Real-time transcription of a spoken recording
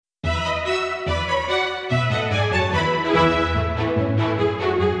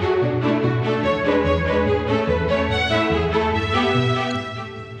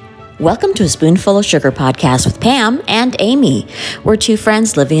Welcome to a Spoonful of Sugar podcast with Pam and Amy. We're two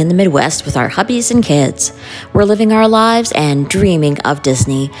friends living in the Midwest with our hubbies and kids. We're living our lives and dreaming of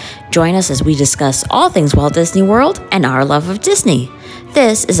Disney. Join us as we discuss all things Walt Disney World and our love of Disney.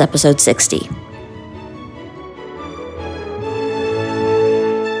 This is episode 60.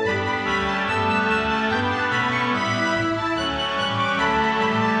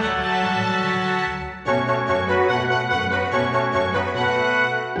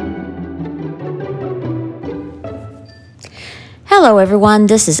 Hello everyone,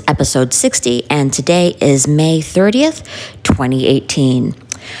 this is episode 60 and today is May 30th, 2018.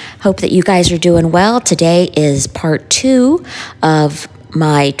 Hope that you guys are doing well. Today is part 2 of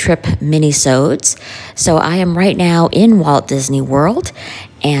my trip minisodes. So I am right now in Walt Disney World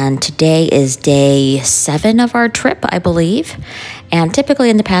and today is day 7 of our trip, I believe. And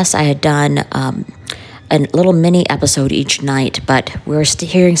typically in the past I had done a little mini episode each night, but we're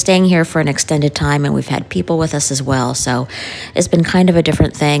staying here for an extended time and we've had people with us as well. So it's been kind of a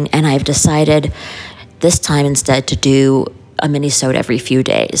different thing. And I've decided this time instead to do a mini-sode every few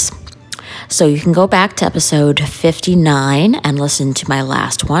days. So you can go back to episode 59 and listen to my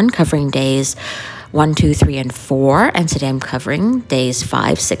last one covering days 1, 2, 3, and 4. And today I'm covering days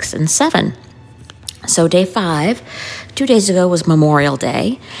 5, 6, and 7. So day 5, 2 days ago was Memorial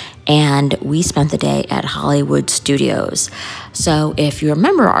Day, and we spent the day at Hollywood Studios. So if you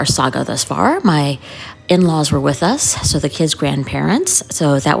remember our saga thus far, my in-laws were with us, so the kids' grandparents.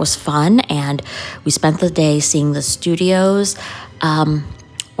 So that was fun, and we spent the day seeing the studios.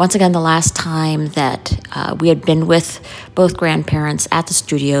 Once again, the last time that we had been with both grandparents at the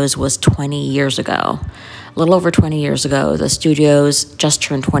studios was 20 years ago. A little over 20 years ago, the studios just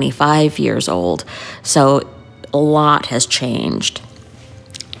turned 25 years old, so a lot has changed.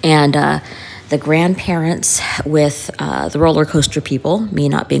 And the grandparents with the roller coaster people, me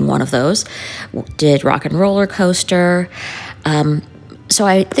not being one of those, did Rock and Roller Coaster. So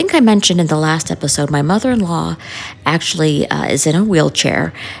I think I mentioned in the last episode, my mother-in-law actually is in a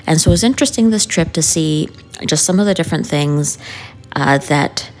wheelchair, and so it was interesting this trip to see just some of the different things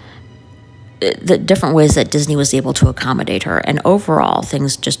the different ways that Disney was able to accommodate her. And overall,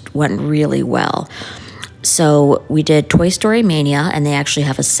 things just went really well. So we did Toy Story Mania, and they actually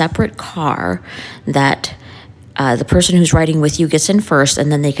have a separate car that the person who's riding with you gets in first,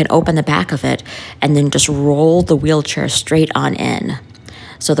 and then they can open the back of it and then just roll the wheelchair straight on in.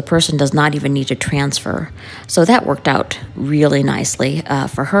 So the person does not even need to transfer. So that worked out really nicely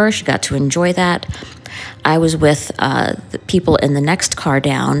for her. She got to enjoy that. I was with the people in the next car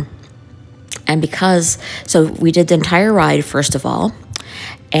down. And so we did the entire ride, first of all,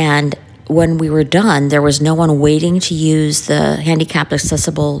 and when we were done, there was no one waiting to use the handicapped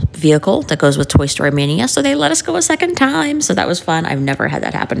accessible vehicle that goes with Toy Story Mania, so they let us go a second time, so that was fun. I've never had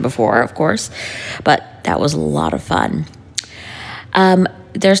that happen before, of course, but that was a lot of fun.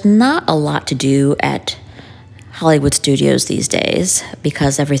 There's not a lot to do at Hollywood Studios these days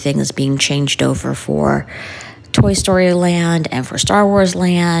because everything is being changed over for Toy Story Land and for Star Wars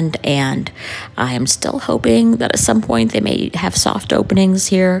Land, and I am still hoping that at some point they may have soft openings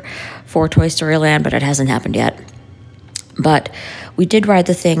here for Toy Story Land, but it hasn't happened yet. But we did ride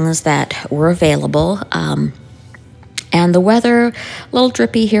the things that were available, and the weather, a little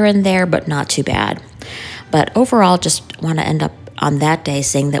drippy here and there, but not too bad. But overall, just want to end up on that day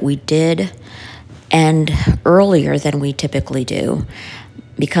saying that we did end earlier than we typically do,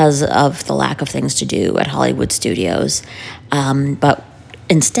 because of the lack of things to do at Hollywood Studios. But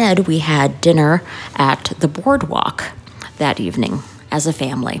instead, we had dinner at the Boardwalk that evening as a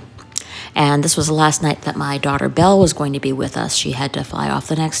family. And this was the last night that my daughter Belle was going to be with us. She had to fly off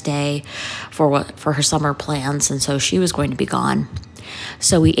the next day for her summer plans, and so she was going to be gone.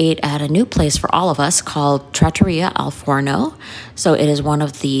 So we ate at a new place for all of us called Trattoria al Forno. So it is one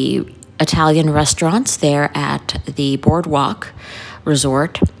of the Italian restaurants there at the Boardwalk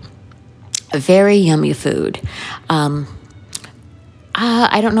Resort. Very yummy food. I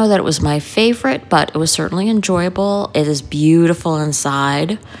don't know that it was my favorite, but it was certainly enjoyable. It is beautiful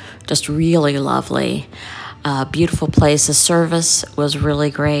inside, just really lovely. Beautiful place. The service was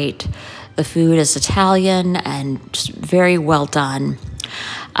really great. The food is Italian and just very well done.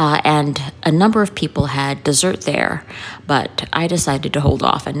 And a number of people had dessert there, but I decided to hold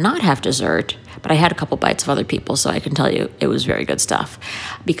off and not have dessert. But I had a couple bites of other people, so I can tell you it was very good stuff.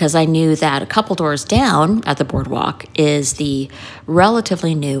 Because I knew that a couple doors down at the Boardwalk is the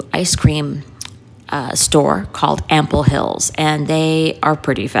relatively new ice cream store called Ample Hills, and they are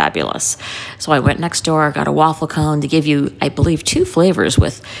pretty fabulous. So I went next door, got a waffle cone. They give you, I believe, 2 flavors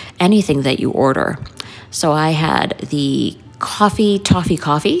with anything that you order. So I had the Coffee Toffee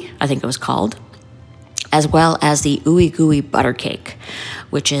Coffee, I think it was called, as well as the Ooey Gooey Butter Cake,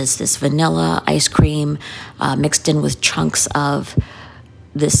 which is this vanilla ice cream mixed in with chunks of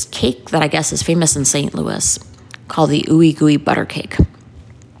this cake that I guess is famous in St. Louis called the Ooey Gooey Butter Cake.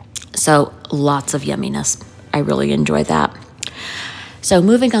 So lots of yumminess. I really enjoyed that. So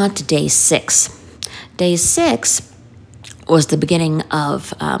moving on to day 6. Day 6 was the beginning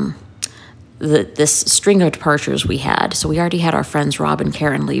of this string of departures we had. So we already had our friends Rob and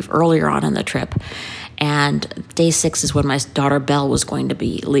Karen leave earlier on in the trip. And day 6 is when my daughter Belle was going to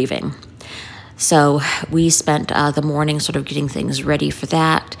be leaving. So we spent the morning sort of getting things ready for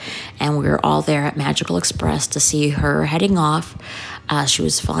that, and we were all there at Magical Express to see her heading off. She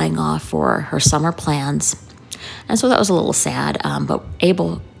was flying off for her summer plans, and so that was a little sad, but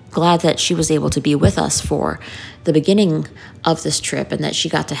glad that she was able to be with us for the beginning of this trip and that she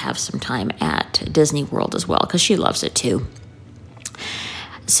got to have some time at Disney World as well, because she loves it too.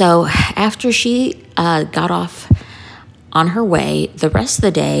 So after she got off on her way, the rest of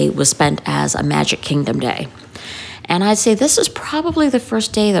the day was spent as a Magic Kingdom day. And I'd say this is probably the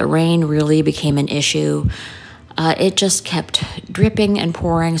first day that rain really became an issue. It just kept dripping and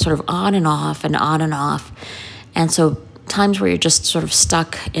pouring sort of on and off and on and off. And so times where you're just sort of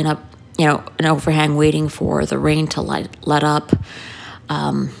stuck in an overhang waiting for the rain to let up.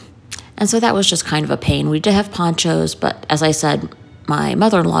 And so that was just kind of a pain. We did have ponchos, but as I said, my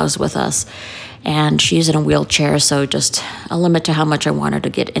mother-in-law was with us, and she's in a wheelchair, so just a limit to how much I wanted to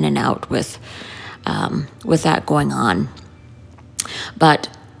get in and out with that going on. But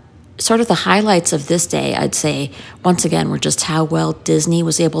sort of the highlights of this day, I'd say, once again, were just how well Disney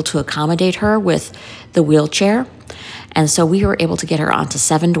was able to accommodate her with the wheelchair. And so we were able to get her onto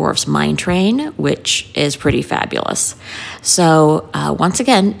Seven Dwarfs Mine Train, which is pretty fabulous. So once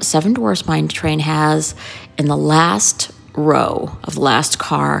again, Seven Dwarfs Mine Train has, in the last row of the last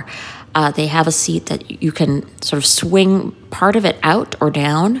car, they have a seat that you can sort of swing part of it out or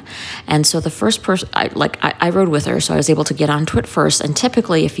down. And so the first person, I rode with her, so I was able to get onto it first. And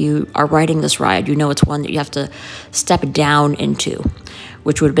typically, if you are riding this ride, you know it's one that you have to step down into,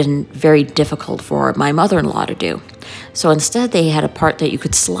 which would have been very difficult for my mother-in-law to do. So instead, they had a part that you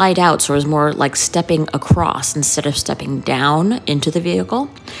could slide out, so it was more like stepping across instead of stepping down into the vehicle.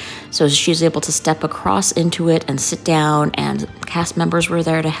 So she was able to step across into it and sit down, and cast members were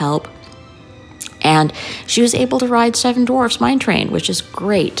there to help. And she was able to ride Seven Dwarfs Mine Train, which is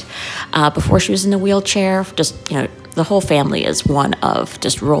great. Before she was in the wheelchair, the whole family is one of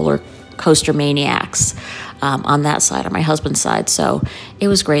just roller coaster maniacs on that side, on my husband's side. So it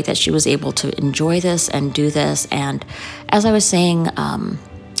was great that she was able to enjoy this and do this. And as I was saying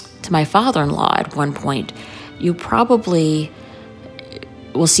to my father-in-law at one point, you probably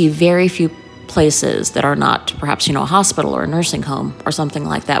will see very few places that are not perhaps, a hospital or a nursing home or something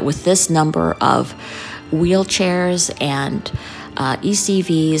like that with this number of wheelchairs and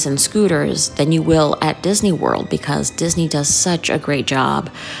ECVs and scooters than you will at Disney World, because Disney does such a great job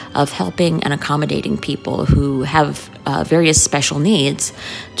of helping and accommodating people who have various special needs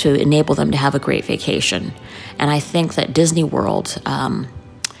to enable them to have a great vacation. And I think that Disney World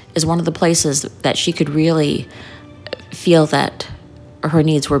is one of the places that she could really feel that her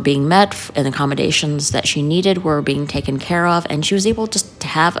needs were being met and accommodations that she needed were being taken care of, and she was able just to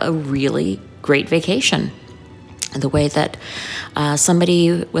have a really great vacation the way that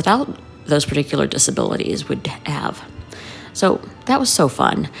somebody without those particular disabilities would have. So that was so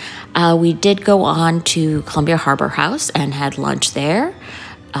fun. We did go on to Columbia Harbor House and had lunch there.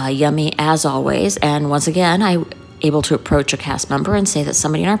 Yummy as always. And once again, I able to approach a cast member and say that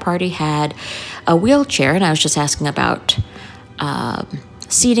somebody in our party had a wheelchair, and I was just asking about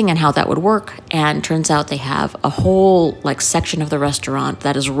seating and how that would work. And turns out they have a whole section of the restaurant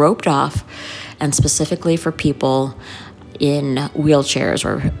that is roped off and specifically for people in wheelchairs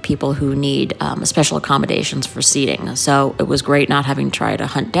or people who need special accommodations for seating. So it was great not having to try to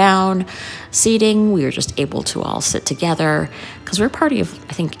hunt down seating. We were just able to all sit together because we're a party of,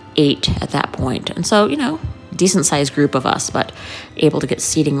 I think, 8 at that point. And so, decent sized group of us, but able to get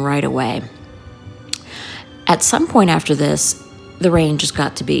seating right away. At some point after this, the rain just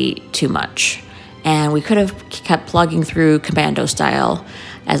got to be too much. And we could have kept plugging through Commando style,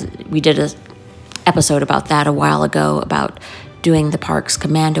 as we did an episode about that a while ago, about doing the park's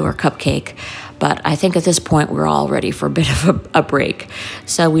Commando or Cupcake. But I think at this point we're all ready for a bit of a break.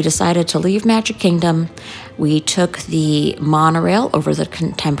 So we decided to leave Magic Kingdom. We took the monorail over the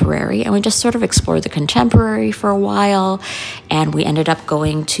Contemporary, and we just sort of explored the Contemporary for a while. And we ended up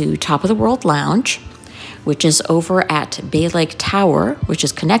going to Top of the World Lounge, which is over at Bay Lake Tower, which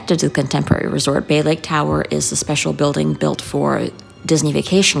is connected to the Contemporary Resort. Bay Lake Tower is a special building built for Disney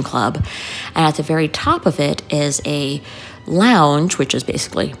Vacation Club. And at the very top of it is a lounge, which is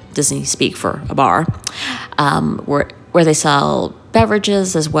basically Disney speak for a bar, where they sell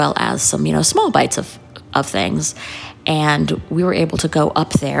beverages as well as some, small bites of things. And we were able to go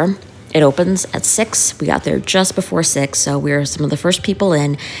up there. It opens at 6. We got there just before 6, so we were some of the first people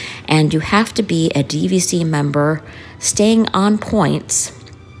in. And you have to be a DVC member staying on points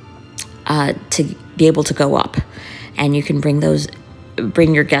to be able to go up. And you can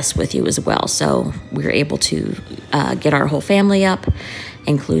bring your guests with you as well. So we were able to get our whole family up,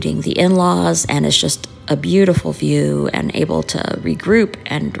 including the in-laws, and it's just a beautiful view and able to regroup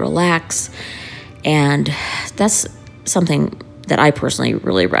and relax. And that's something that I personally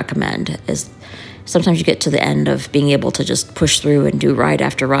really recommend. Is sometimes you get to the end of being able to just push through and do ride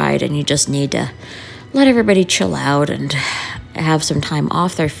after ride, and you just need to let everybody chill out and have some time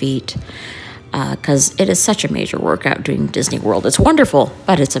off their feet, because it is such a major workout doing Disney World. It's wonderful,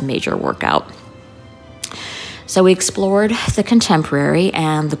 but it's a major workout. So we explored the Contemporary,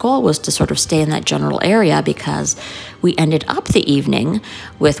 and the goal was to sort of stay in that general area because we ended up the evening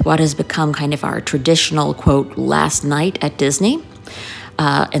with what has become kind of our traditional, quote, last night at Disney.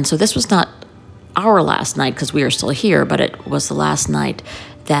 And so this was not our last night because we are still here, but it was the last night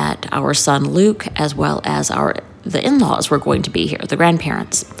that our son Luke, as well as the in-laws, were going to be here, the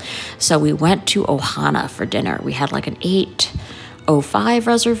grandparents. So we went to Ohana for dinner. We had like an 8:05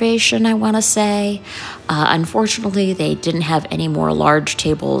 reservation, I want to say. Unfortunately, they didn't have any more large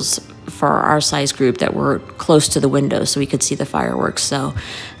tables for our size group that were close to the window so we could see the fireworks. So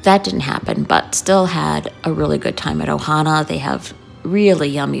that didn't happen, but still had a really good time at Ohana. They have really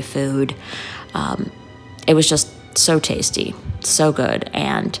yummy food. It was just so tasty, so good.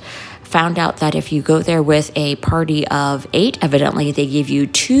 And found out that if you go there with a party of 8, evidently they give you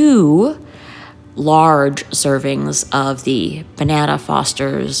 2 large servings of the Banana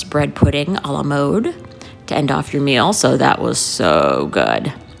Foster's bread pudding a la mode to end off your meal. So that was so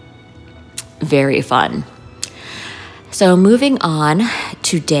good. Very fun. So moving on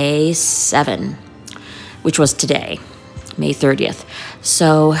to day 7, which was today, May 30th.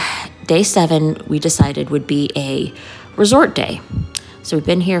 So day 7, we decided would be a resort day. So we've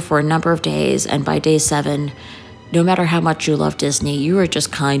been here for a number of days, and by day 7, no matter how much you love Disney, you are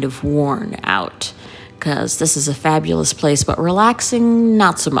just kind of worn out because this is a fabulous place, but relaxing,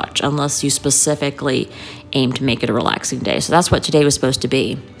 not so much, unless you specifically aim to make it a relaxing day. So that's what today was supposed to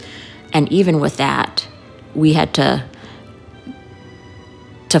be. And even with that, we had to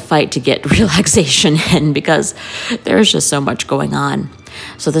fight to get relaxation in because there's just so much going on.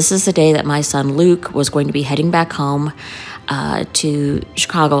 So this is the day that my son Luke was going to be heading back home to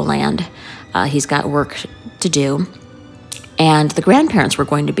Chicagoland. He's got work to do. And the grandparents were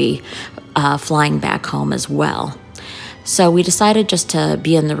going to be flying back home as well. So we decided just to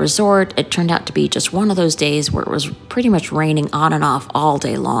be in the resort. It turned out to be just one of those days where it was pretty much raining on and off all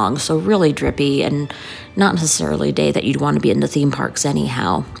day long, so really drippy and not necessarily a day that you'd want to be in the theme parks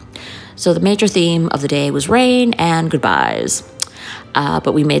anyhow. So the major theme of the day was rain and goodbyes.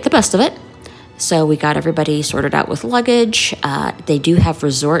 But we made the best of it. So we got everybody sorted out with luggage. They do have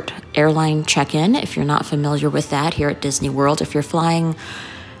resort airline check-in, if you're not familiar with that, here at Disney World. If you're flying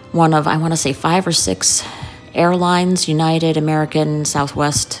one of, I want to say, 5 or 6 airlines, United, American,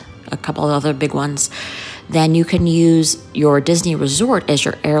 Southwest, a couple of other big ones, then you can use your Disney Resort as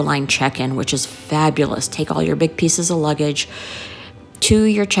your airline check-in, which is fabulous. Take all your big pieces of luggage to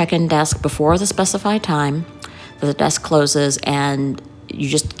your check-in desk before the specified time. The desk closes, and you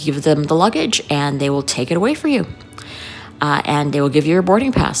just give them the luggage, and they will take it away for you. And they will give you your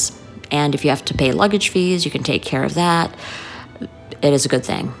boarding pass. And if you have to pay luggage fees, you can take care of that. It is a good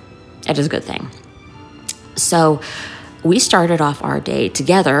thing. It is a good thing. So we started off our day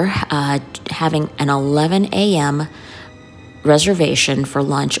together having an 11 a.m. reservation for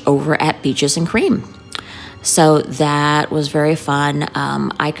lunch over at Beaches and Cream. So that was very fun.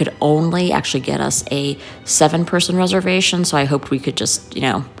 I could only actually get us a 7-person reservation, so I hoped we could just,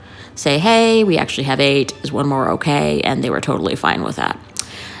 say, hey, we actually have 8. Is one more okay? And they were totally fine with that.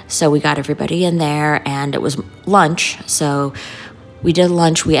 So we got everybody in there, and it was lunch. So we did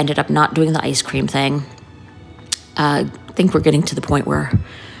lunch. We ended up not doing the ice cream thing. I think we're getting to the point where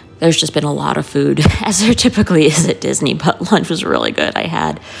there's just been a lot of food, as there typically is at Disney, but lunch was really good. I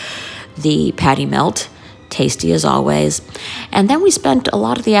had the patty melt, tasty as always. And then we spent a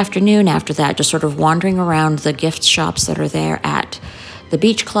lot of the afternoon after that just sort of wandering around the gift shops that are there at the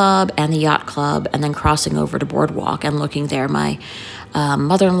Beach Club and the Yacht Club, and then crossing over to Boardwalk and looking there. My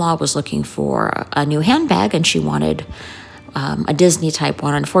mother-in-law was looking for a new handbag, and she wanted a Disney type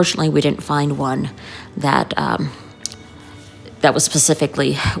one. Unfortunately, we didn't find one that was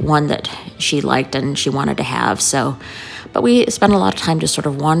specifically one that she liked and she wanted to have. So, but we spent a lot of time just sort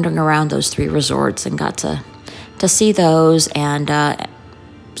of wandering around those 3 resorts and got to see those, and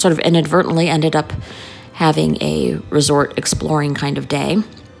sort of inadvertently ended up having a resort exploring kind of day.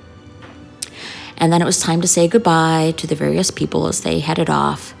 And then it was time to say goodbye to the various people as they headed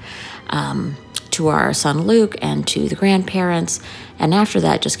off, to our son Luke and to the grandparents. And after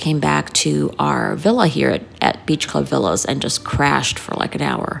that, just came back to our villa here at Beach Club Villas and just crashed for like an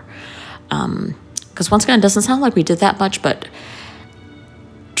hour. Because once again, it doesn't sound like we did that much, but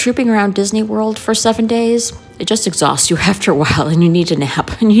trooping around Disney World for 7 days, it just exhausts you after a while, and you need a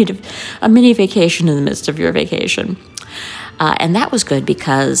nap. You need a mini vacation in the midst of your vacation. And that was good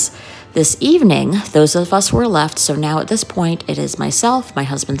because this evening, those of us who were left, so now at this point, it is myself, my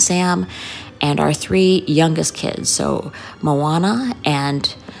husband Sam, and our 3 youngest kids, so Moana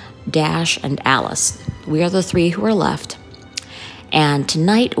and Dash and Alice. We are the 3 who are left. And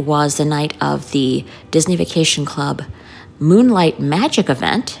tonight was the night of the Disney Vacation Club Moonlight Magic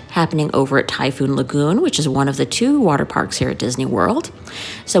event happening over at Typhoon Lagoon, which is one of the 2 water parks here at Disney World.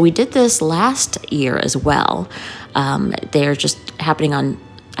 So we did this last year as well. They're just happening on,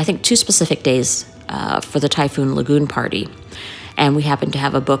 I think, 2 specific days for the Typhoon Lagoon party. And we happened to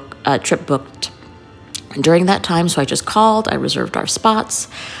have a trip booked during that time, so I just called. I reserved our spots.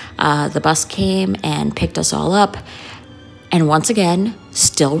 The bus came and picked us all up. And once again,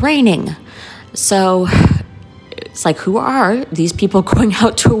 still raining. So it's like, who are these people going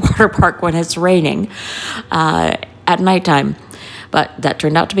out to a water park when it's raining at nighttime? But that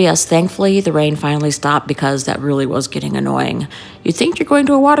turned out to be us. Thankfully, the rain finally stopped because that really was getting annoying. You think you're going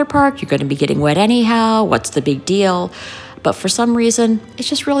to a water park, you're going to be getting wet anyhow. What's the big deal? But for some reason, it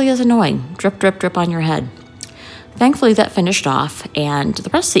just really is annoying. Drip, drip, drip on your head. Thankfully, that finished off, and the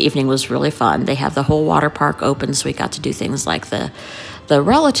rest of the evening was really fun. They have the whole water park open, so we got to do things like the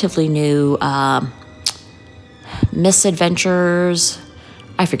relatively new Misadventures.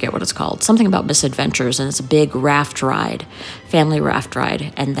 I forget what it's called. Something about Misadventures, and it's a big raft ride, family raft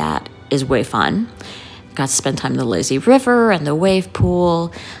ride, and that is way fun. Got to spend time in the lazy river and the wave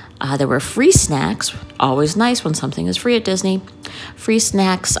pool. There were free snacks, always nice when something is free at Disney. Free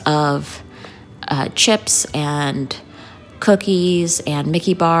snacks of chips and cookies and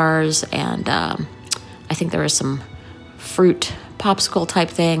Mickey bars, and I think there were some fruit popsicle type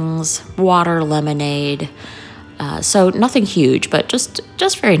things, water, lemonade. So nothing huge, but just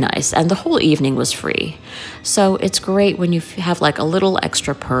very nice. And the whole evening was free. So it's great when you have like a little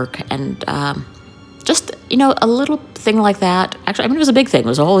extra perk and just, a little thing like that. Actually, I mean, it was a big thing. It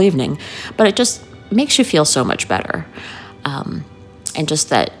was a whole evening. But it just makes you feel so much better. And just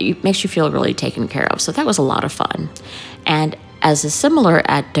that it makes you feel really taken care of. So that was a lot of fun. And as is similar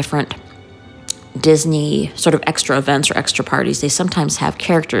at different Disney sort of extra events or extra parties, they sometimes have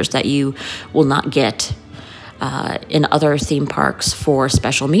characters that you will not get in other theme parks for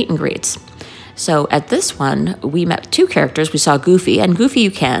special meet and greets. So at this one, we met 2 characters. We saw Goofy, and Goofy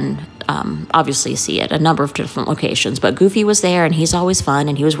you can obviously see at a number of different locations, but Goofy was there, and he's always fun,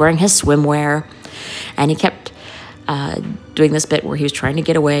 and he was wearing his swimwear, and he kept doing this bit where he was trying to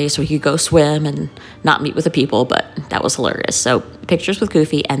get away so he could go swim and not meet with the people, but that was hilarious. So pictures with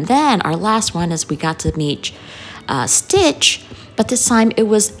Goofy, and then our last one is we got to meet Stitch, but this time it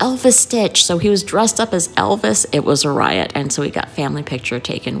was Elvis Stitch. So he was dressed up as Elvis. It was a riot. And so we got family picture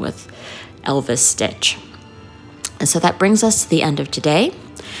taken with Elvis Stitch. And so that brings us to the end of today.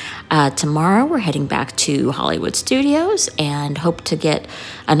 Tomorrow we're heading back to Hollywood Studios and hope to get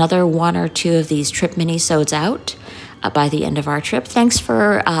another 1 or 2 of these trip mini-sodes out by the end of our trip. Thanks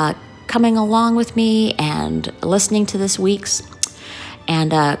for coming along with me and listening to this week's.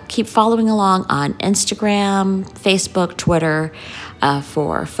 And keep following along on Instagram, Facebook, Twitter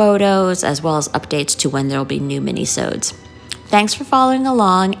for photos, as well as updates to when there will be new mini-sodes. Thanks for following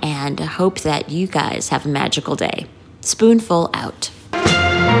along, and hope that you guys have a magical day. Spoonful out.